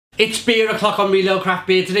It's beer o'clock on Real Craft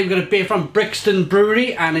Beer. Today we've got a beer from Brixton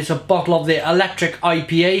Brewery and it's a bottle of the Electric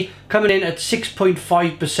IPA coming in at 6.5%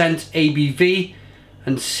 ABV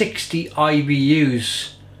and 60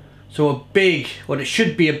 IBUs. So a big, well it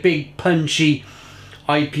should be a big punchy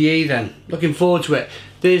IPA then. Looking forward to it.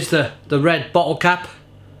 There's the red bottle cap.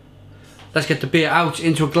 Let's get the beer out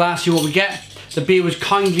into a glass, see what we get. The beer was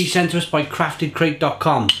kindly sent to us by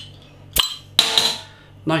craftedcrate.com.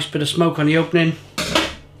 Nice bit of smoke on the opening.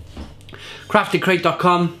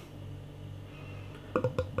 Craftedcrate.com.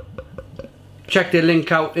 Check the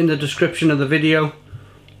link out in the description of the video.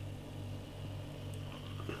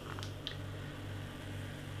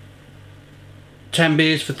 £10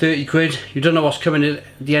 beers for 30 quid. You don't know what's coming at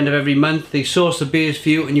the end of every month. They source the beers for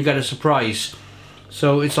you and you get a surprise.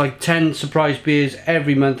 So it's like 10 surprise beers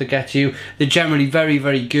every month that get to you. They're generally very,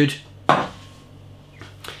 very good.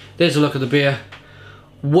 There's a look at the beer.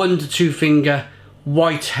 1 to 2 finger,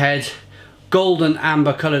 white head, golden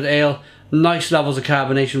amber coloured ale. Nice levels of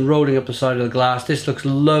carbonation rolling up the side of the glass. This looks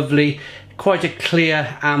lovely. Quite a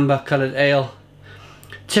clear amber coloured ale.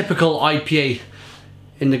 Typical IPA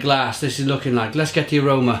in the glass this is looking like. Let's get the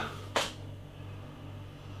aroma.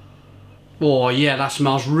 Oh yeah, that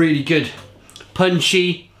smells really good.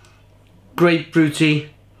 Punchy, grapefruity,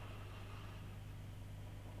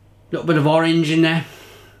 little bit of orange in there,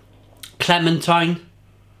 clementine,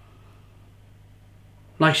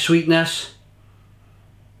 nice sweetness.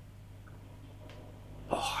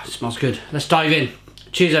 Oh, it smells good. Let's dive in.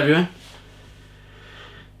 Cheers everyone.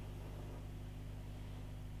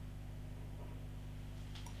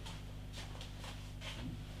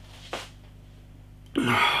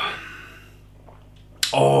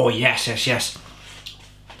 Oh yes, yes, yes.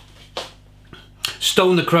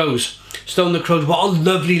 Stone the Crows. Stone the Crows. What a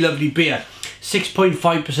lovely, lovely beer. 6.5%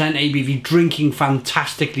 ABV, drinking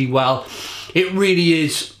fantastically well. It really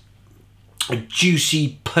is a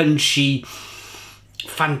juicy, punchy,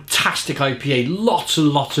 fantastic IPA. Lots and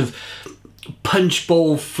lots of punch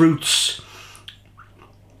bowl fruits.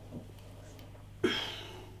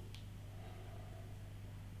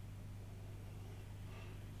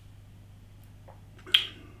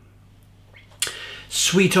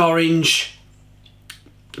 Sweet orange,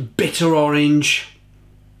 bitter orange,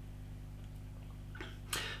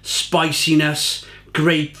 spiciness,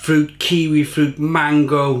 grapefruit, kiwi fruit,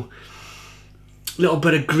 mango, little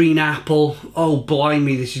bit of green apple. Oh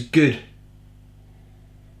blimey, this is good.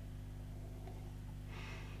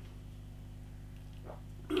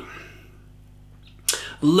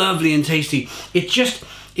 Lovely and tasty.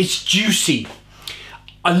 It's juicy.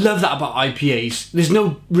 I love that about IPAs. There's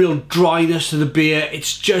no real dryness to the beer.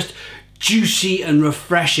 It's just juicy and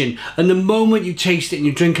refreshing. And the moment you taste it and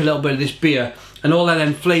you drink a little bit of this beer and all of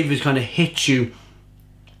them flavours kind of hit you,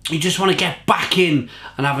 you just want to get back in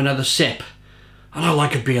and have another sip. And I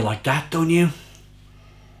like a beer like that, don't you?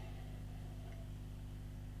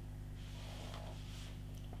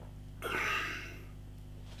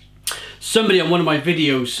 Somebody on one of my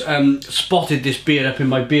videos spotted this beer up in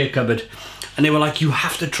my beer cupboard. And they were like, you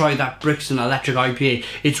have to try that Brixton Electric IPA.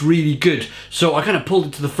 It's really good. So I kind of pulled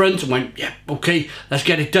it to the front and went, yeah, okay, let's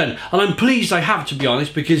get it done. And I'm pleased I have, to be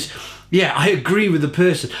honest, because, yeah, I agree with the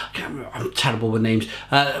person. I can't remember, I'm terrible with names.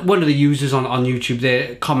 One of the users on YouTube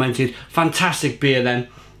there commented, fantastic beer then.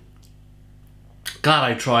 Glad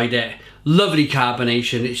I tried it. Lovely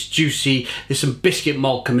carbonation. It's juicy. There's some biscuit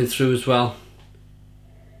malt coming through as well.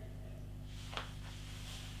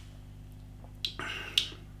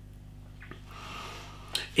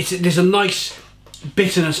 There's a nice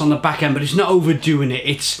bitterness on the back end, but it's not overdoing it.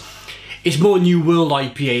 It's more New World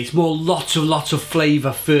IPA. It's more lots of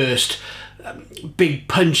flavour first. Big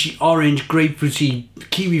punchy orange, grapefruity,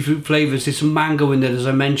 kiwi fruit flavours. There's some mango in there, as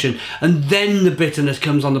I mentioned, and then the bitterness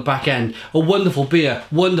comes on the back end. A wonderful beer.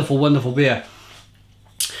 Wonderful, wonderful beer.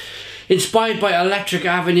 Inspired by Electric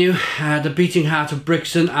Avenue, the beating heart of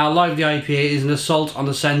Brixton, our lively IPA is an assault on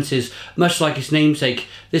the senses, much like its namesake.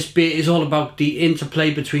 This beer is all about the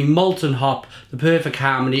interplay between malt and hop, the perfect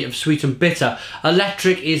harmony of sweet and bitter.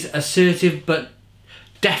 Electric is assertive but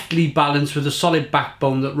deftly balanced with a solid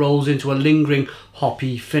backbone that rolls into a lingering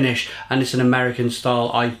hoppy finish, and it's an American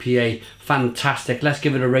style IPA. Fantastic. Let's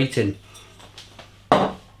give it a rating.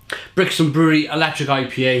 Brixton Brewery Electric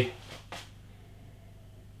IPA.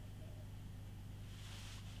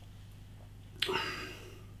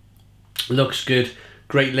 Looks good,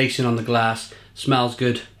 great lacing on the glass, smells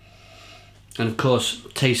good, and of course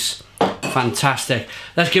tastes fantastic.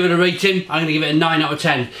 Let's give it a rating. I'm going to give it a 9 out of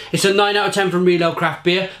 10. It's a 9 out of 10 from Real Craft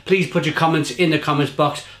Beer. Please put your comments in the comments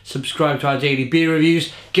box, subscribe to our daily beer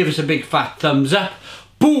reviews, give us a big fat thumbs up,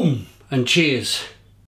 boom, and cheers.